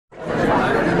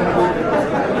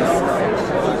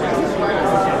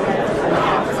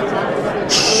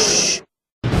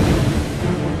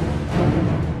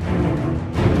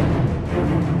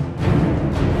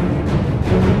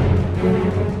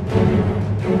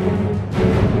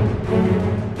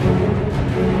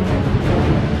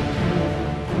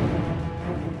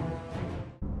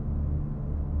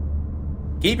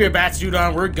Keep your bat suit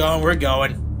on. We're going. We're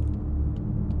going.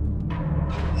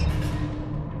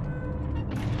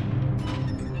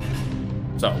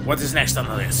 So, what is next on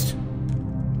the list?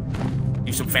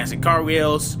 Do some fancy car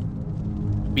wheels.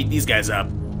 Beat these guys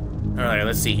up. Alright,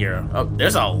 let's see here. Oh,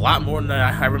 there's a lot more than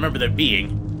I remember there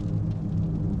being.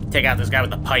 Take out this guy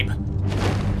with the pipe.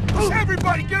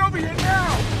 Everybody, get over here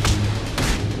now!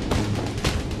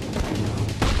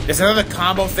 There's another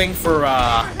combo thing for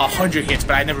 100 hits,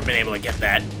 but I've never been able to get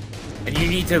that. And you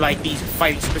need to like be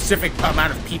fighting a specific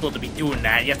amount of people to be doing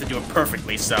that. You have to do it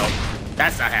perfectly, so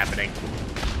that's not happening.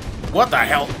 What the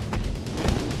hell?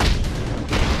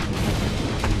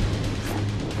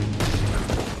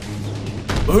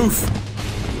 Oof.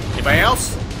 Anybody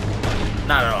else?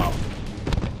 Not at all.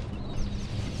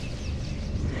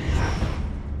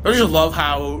 Don't you love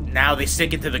how now they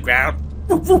sink into the ground?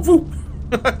 Whoop, whoop, whoop.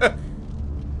 What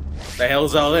the hell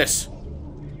is all this?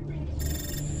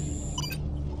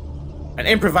 An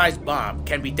improvised bomb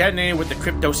can be detonated with the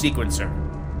crypto sequencer.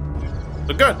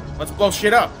 So good, let's blow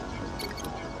shit up.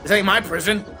 This ain't my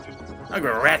prison. I'll give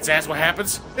a rat's ass what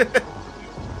happens.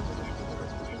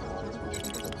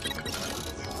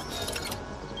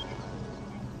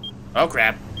 Oh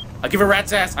crap. I'll give a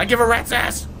rat's ass. I'll give a rat's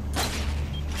ass.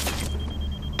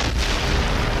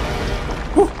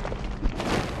 Whew.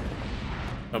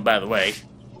 Oh, by the way.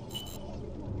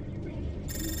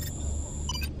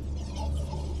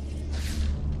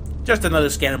 Just another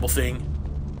scannable thing.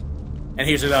 And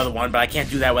here's another one, but I can't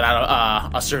do that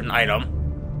without a certain item.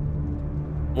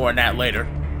 More on that later.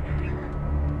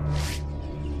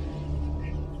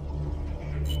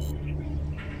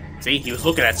 See, he was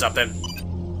looking at something.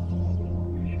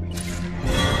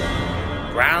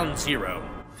 Ground zero.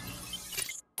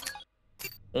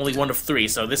 Only one of three,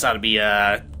 so this ought to be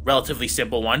a relatively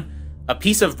simple one. A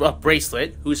piece of a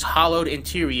bracelet whose hollowed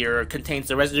interior contains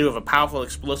the residue of a powerful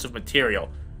explosive material.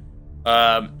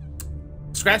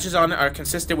 Scratches on it are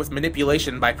consistent with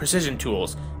manipulation by precision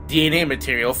tools. DNA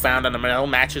material found on the metal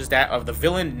matches that of the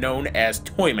villain known as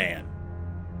Toyman.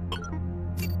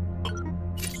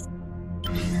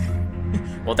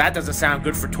 Well, that doesn't sound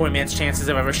good for Toyman's chances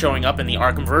of ever showing up in the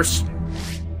Arkhamverse.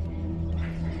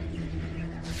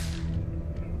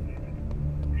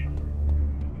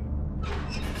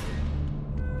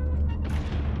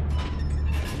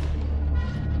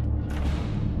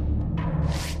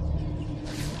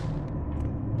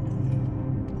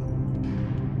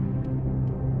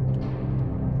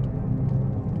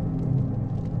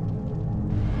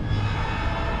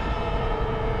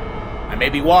 I may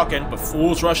be walking, but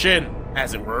fools rush in,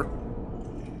 as it were.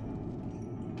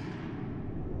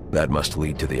 That must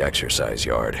lead to the exercise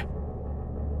yard.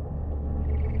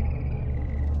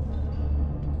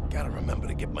 Gotta remember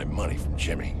to get my money from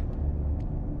Jimmy.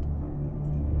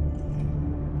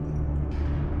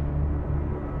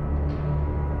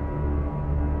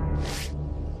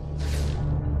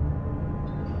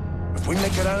 If we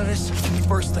make it out of this, the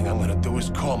first thing I'm gonna do is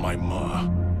call my ma.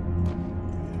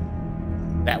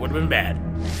 That would have been bad.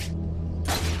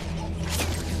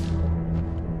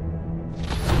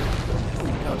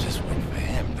 I'll just wait for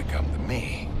him to come to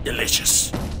me.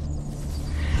 Delicious.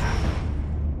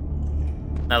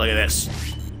 Now look at this.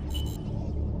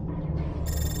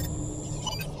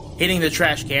 Hitting the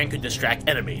trash can could distract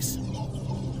enemies.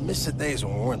 Miss the days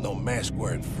when we weren't no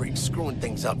mask-wearing freaks screwing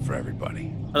things up for everybody.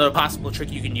 Another possible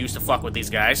trick you can use to fuck with these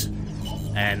guys.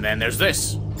 And then there's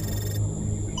this.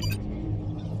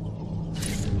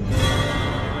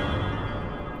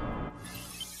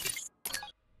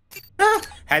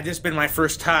 Had this been my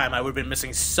first time, I would have been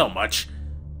missing so much.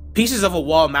 Pieces of a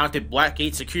wall-mounted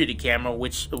Blackgate security camera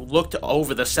which looked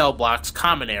over the cell block's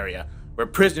common area, where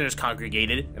prisoners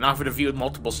congregated, and offered a view of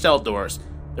multiple cell doors.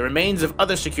 The remains of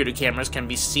other security cameras can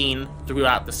be seen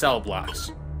throughout the cell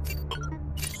blocks.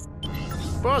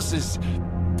 Boss is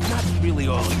not really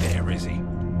all there, is he?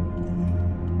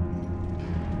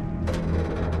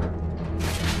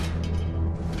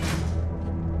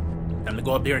 Time to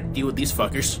go up here and deal with these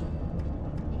fuckers.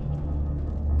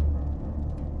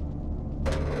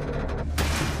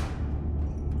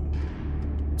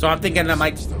 So I'm thinking I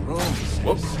might... The room, he says.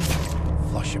 Whoops.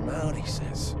 Flush him out, he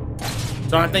says.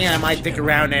 So I'm thinking I might dick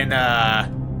around and,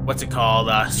 what's it called?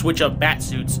 Switch up bat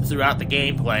suits throughout the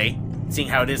gameplay, seeing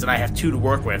how it is that I have two to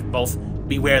work with, both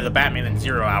Beware the Batman and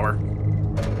 0 Hour.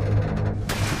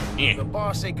 The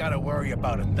boss ain't gotta worry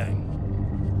about a thing.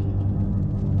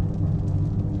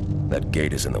 That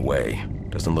gate is in the way.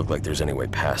 Doesn't look like there's any way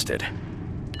past it.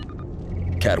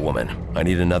 Catwoman, I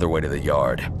need another way to the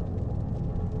yard.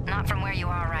 Not from where you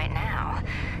are right now.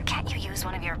 Can't you use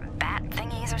one of your bat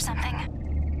thingies or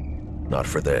something? Not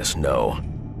for this, no.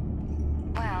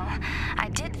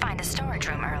 did find a storage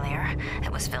room earlier.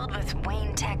 It was filled with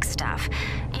Wayne Tech stuff.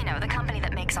 You know, the company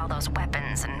that makes all those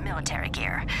weapons and military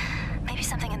gear. Maybe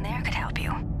something in there could help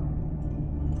you.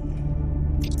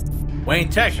 Wayne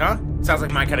Tech, huh? Sounds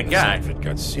like my kind of guy. This outfit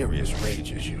got serious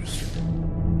rage issues.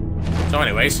 So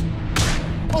anyways.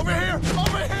 Over here!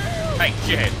 Over here! Hey,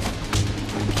 shit.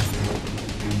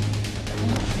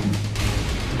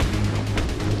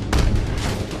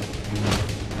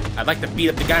 I'd like to beat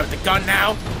up the guy with the gun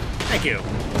now. Thank you.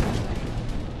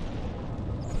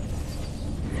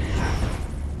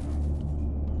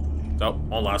 So,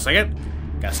 hold on a second.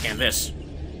 Gotta scan this.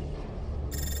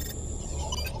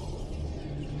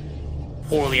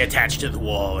 Poorly attached to the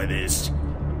wall, it is.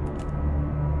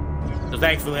 So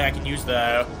thankfully I can use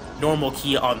the normal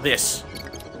key on this.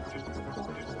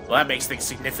 Well, that makes things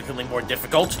significantly more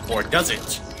difficult, or does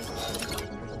it?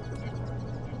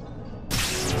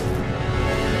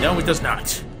 No, it does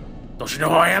not. Don't you know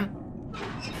who I am?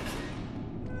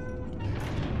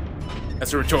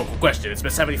 That's a rhetorical question. It's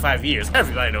been 75 years.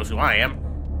 Everybody knows who I am.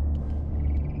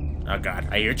 Oh god,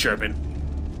 I hear chirping.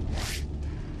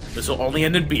 This will only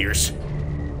end in beers.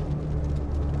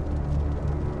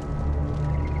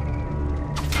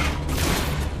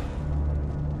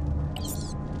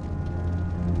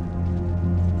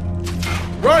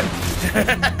 Run!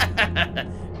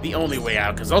 The only way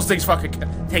out, because those things fucking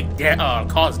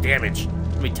cause damage.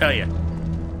 Let me tell you.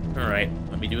 Alright,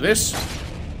 let me do this.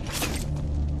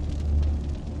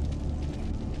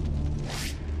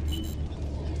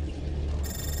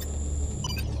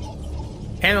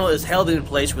 Panel is held in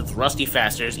place with rusty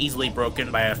fasteners easily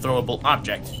broken by a throwable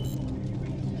object.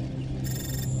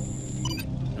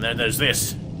 And then there's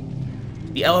this.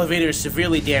 The elevator is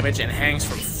severely damaged and hangs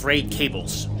from frayed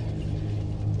cables.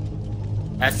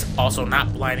 That's also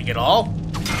not blinding at all.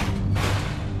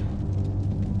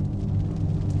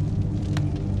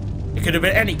 It could have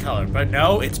been any color, but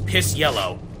no, it's piss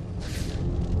yellow.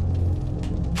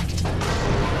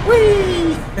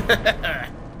 Whee!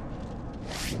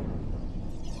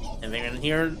 Anything in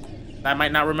here that I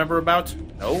might not remember about?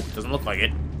 No, doesn't look like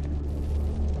it.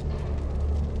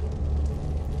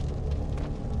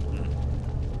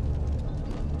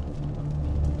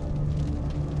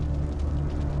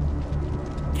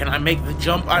 Can I make the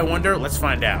jump, I wonder? Let's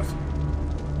find out.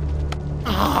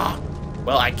 Ah!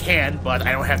 Well, I can, but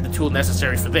I don't have the tool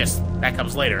necessary for this. That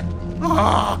comes later.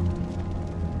 Ah!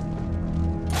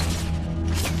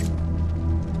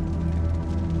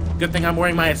 Good thing I'm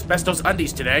wearing my asbestos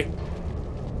undies today.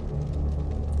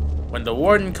 When the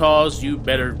warden calls, you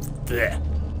better... Bleh.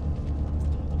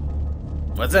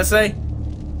 What's that say?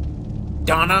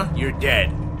 Donna, you're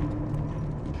dead.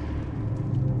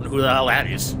 Wonder who the hell that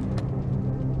is.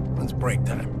 When's break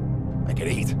time? I could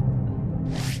eat.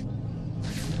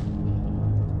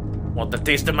 Want the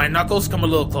taste of my knuckles? Come a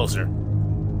little closer.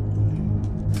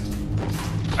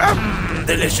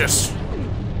 Delicious.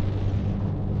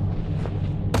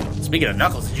 Speaking of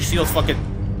knuckles, did you see those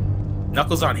fucking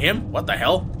knuckles on him? What the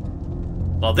hell?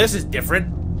 Well, this is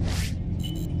different.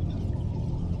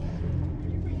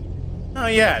 Oh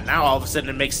yeah, now all of a sudden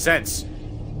it makes sense.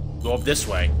 Go up this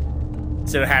way.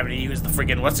 Instead of having to use the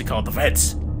friggin' what's it called, the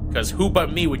vents. Because who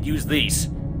but me would use these?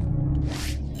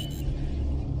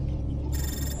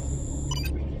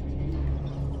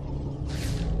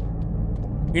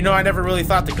 You know, I never really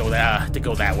thought to go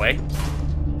that way.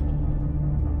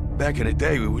 Back in the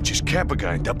day, we would just cap a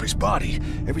guy and dump his body.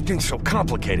 Everything's so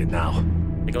complicated now.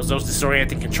 There goes those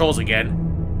disorienting controls again.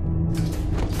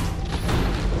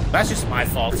 That's just my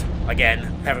fault. Again,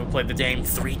 having played the game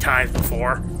 3 times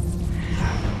before.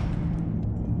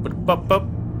 Bup.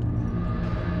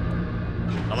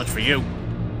 How much for you?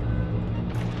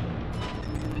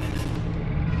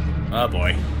 Oh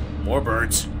boy. More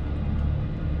birds.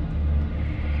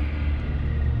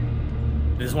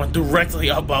 There's one directly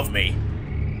above me.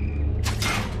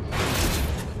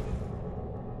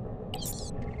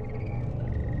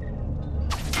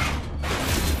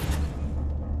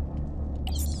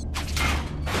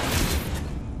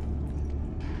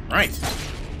 Right.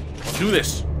 Let's do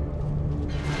this.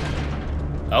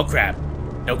 Oh crap.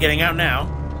 No getting out now.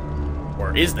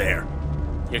 Or is there?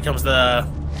 Here comes the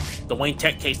Wayne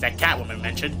Tech case that Catwoman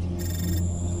mentioned.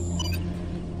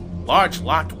 Large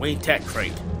locked Wayne Tech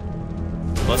crate.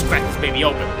 Let's crack this baby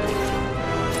open.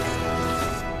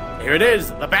 Here it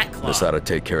is, the back claw. This ought to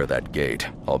take care of that gate.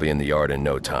 I'll be in the yard in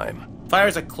no time.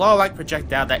 Fires a claw-like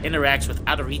projectile that interacts with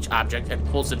out-of-reach object and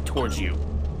pulls them towards you.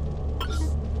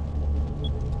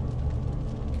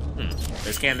 Did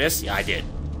I scan this? Yeah, I did.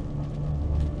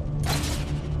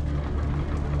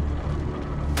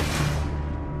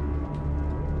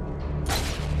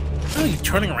 What are you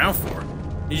turning around for?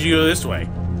 You go this way.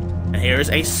 And here's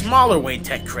a smaller Wayne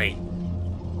Tech crate.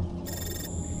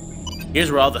 Here's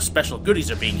where all the special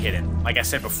goodies are being hidden. Like I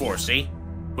said before, see?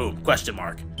 Boom, question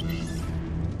mark.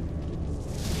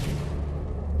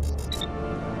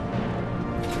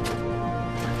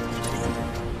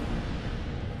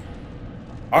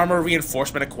 Armor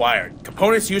reinforcement acquired.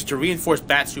 Components used to reinforce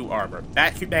Batsuit armor.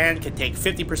 Batman can take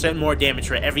 50% more damage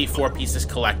for every 4 pieces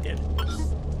collected.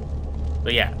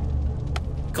 But yeah.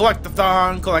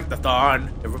 Collect-a-thon, collect-a-thon.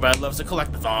 Everybody loves a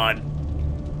collect-a-thon.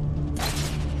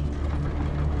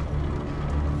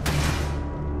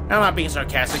 I'm not being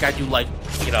sarcastic. I do like,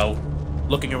 you know,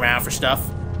 looking around for stuff.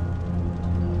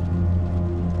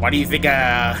 Why do you think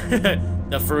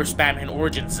the first Batman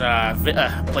Origins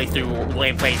playthrough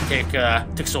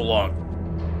Lameplay took so long?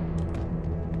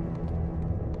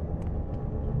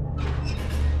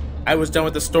 I was done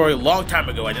with the story a long time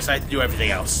ago. I decided to do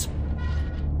everything else.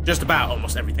 Just about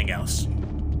almost everything else.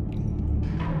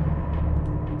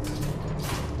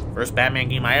 First Batman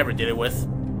game I ever did it with.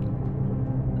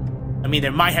 I mean,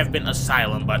 there might have been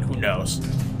Asylum, but who knows?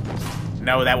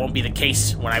 No, that won't be the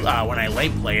case when I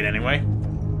late play it anyway.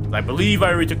 I believe I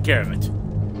already took care of it.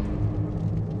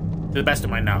 To the best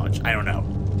of my knowledge, I don't know.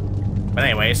 But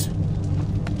anyways,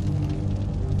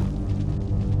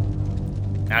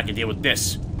 now I can deal with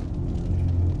this.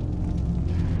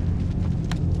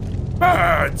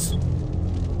 Birds!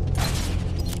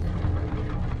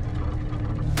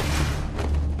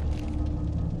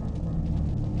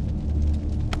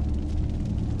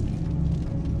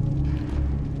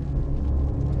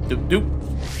 Doop doop.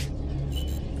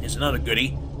 Here's another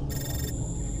goodie.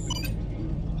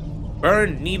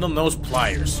 Burn needle-nose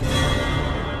pliers.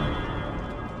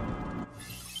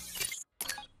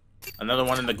 Another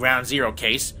one in the Ground Zero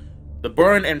case. The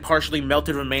burned and partially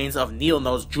melted remains of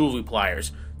needle-nose jewelry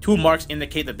pliers. 2 marks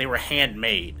indicate that they were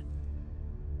handmade.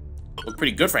 Look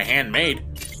pretty good for handmade.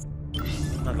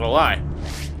 Not gonna lie.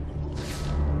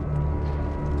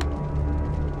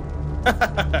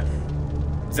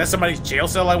 Is that somebody's jail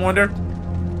cell, I wonder?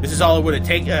 This is all it would have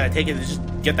taken to just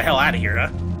get the hell out of here, huh?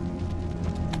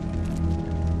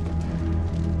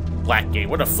 Blackgate,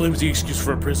 what a flimsy excuse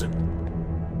for a prison.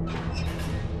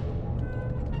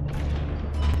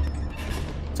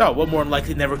 So, we'll more than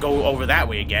likely never go over that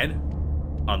way again.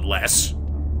 Unless...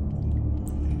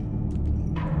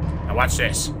 Now watch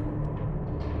this.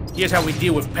 Here's how we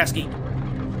deal with pesky,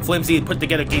 flimsy,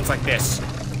 put-together gates like this.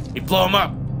 We blow them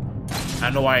up. I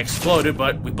don't know why I exploded,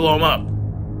 but we blow them up.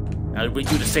 Now we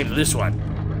do the same to this one.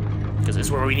 Because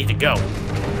it's where we need to go.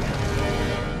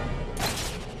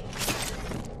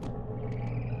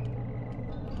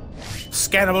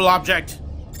 Scannable object.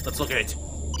 Let's look at it.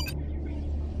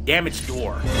 Damaged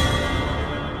door.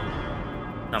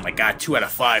 Oh my god, 2 out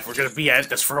of 5. We're gonna be at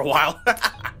this for a while.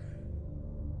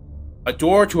 A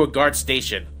door to a guard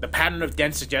station. The pattern of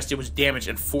dents suggests it was damaged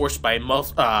and forced by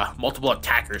multiple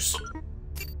attackers.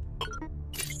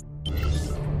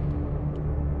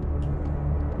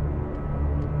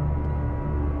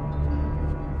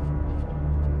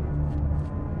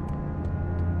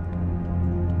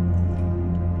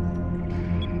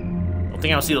 I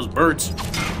think I don't see those birds.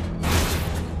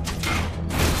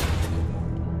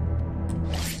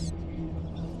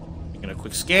 Taking a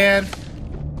quick scan.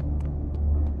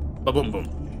 Ba-boom boom.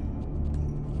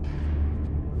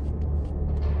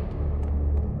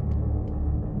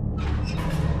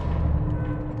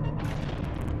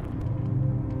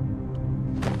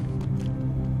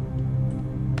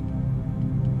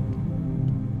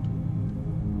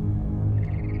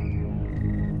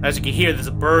 As you can hear, there's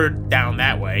a bird down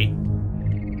that way.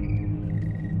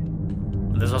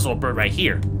 There's also a bird right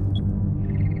here.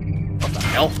 What the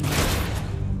hell?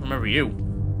 Remember you.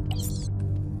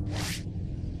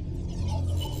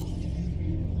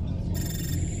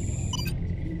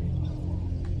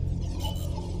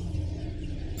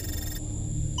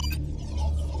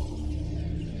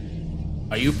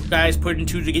 Are you guys putting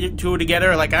two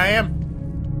together like I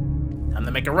am? Time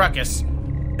to make a ruckus.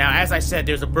 Now, as I said,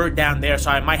 there's a bird down there, so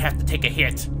I might have to take a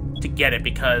hit to get it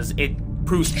because it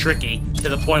proves tricky to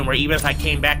the point where even if I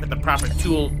came back with the proper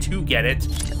tool to get it,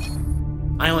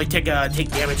 I only take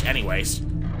damage anyways.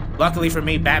 Luckily for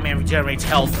me, Batman regenerates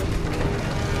health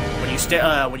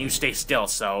when you stay still.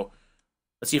 So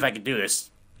let's see if I can do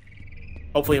this.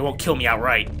 Hopefully, it won't kill me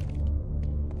outright.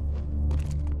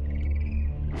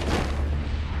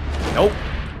 Nope.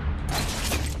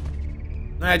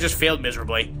 I just failed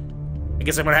miserably. I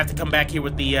guess I'm gonna have to come back here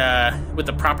with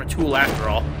the proper tool after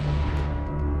all.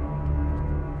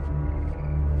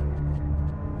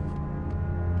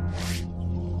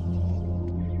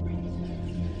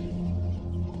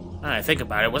 Alright, think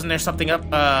about it. Wasn't there something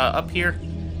up here?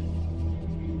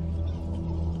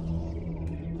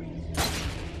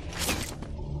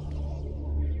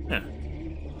 Huh.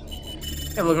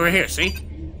 Hey, look over here, see?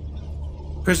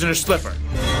 Prisoner's slipper.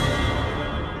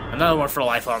 Another one for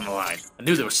life on the line. I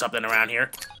knew there was something around here.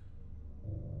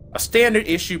 A standard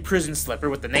issue prison slipper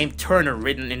with the name Turner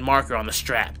written in marker on the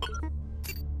strap.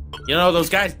 You know, those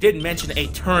guys did mention a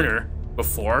Turner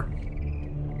before.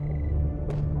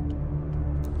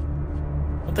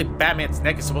 I don't think Batman's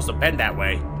neck is supposed to bend that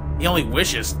way. He only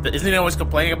wishes. Isn't he always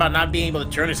complaining about not being able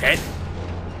to turn his head?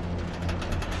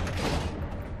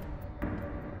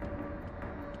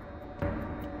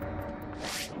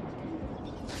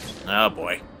 Oh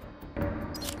boy.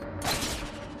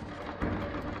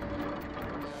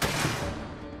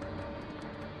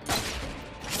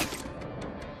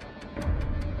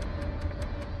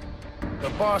 The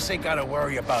boss ain't gotta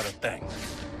worry about a thing.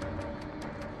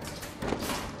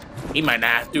 He might not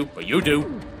have to, but you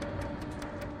do.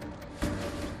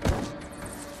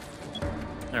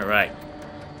 Alright.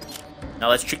 Now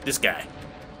let's trick this guy.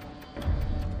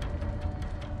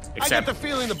 I get the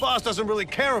feeling the boss doesn't really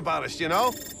care about us, you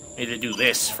know? Need to do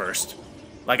this first.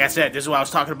 Like I said, this is what I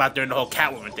was talking about during the whole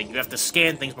Catwoman thing. You have to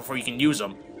scan things before you can use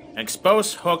them. An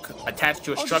exposed hook attached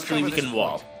to a structurally weakened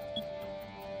wall.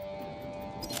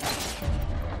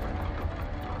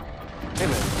 Hey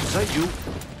man, is that you?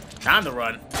 Time to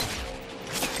run.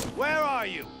 Where are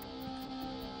you?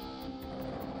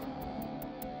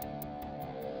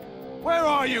 Where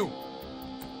are you?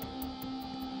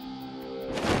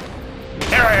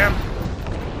 There I am.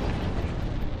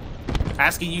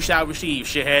 Asking you shall receive,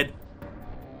 shithead.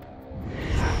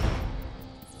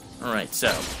 Alright, so.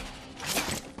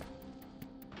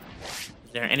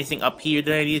 Is there anything up here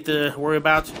that I need to worry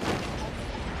about?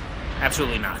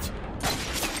 Absolutely not.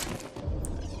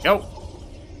 Go.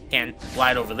 Can't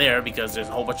glide over there because there's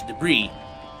a whole bunch of debris.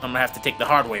 I'm gonna have to take the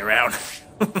hard way around.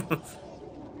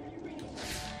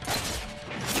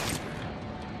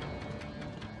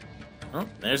 Oh,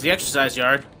 there's the exercise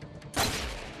yard.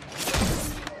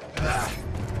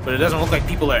 But it doesn't look like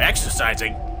people are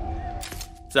exercising.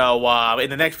 So, in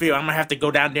the next video, I'm gonna have to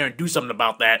go down there and do something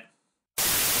about that.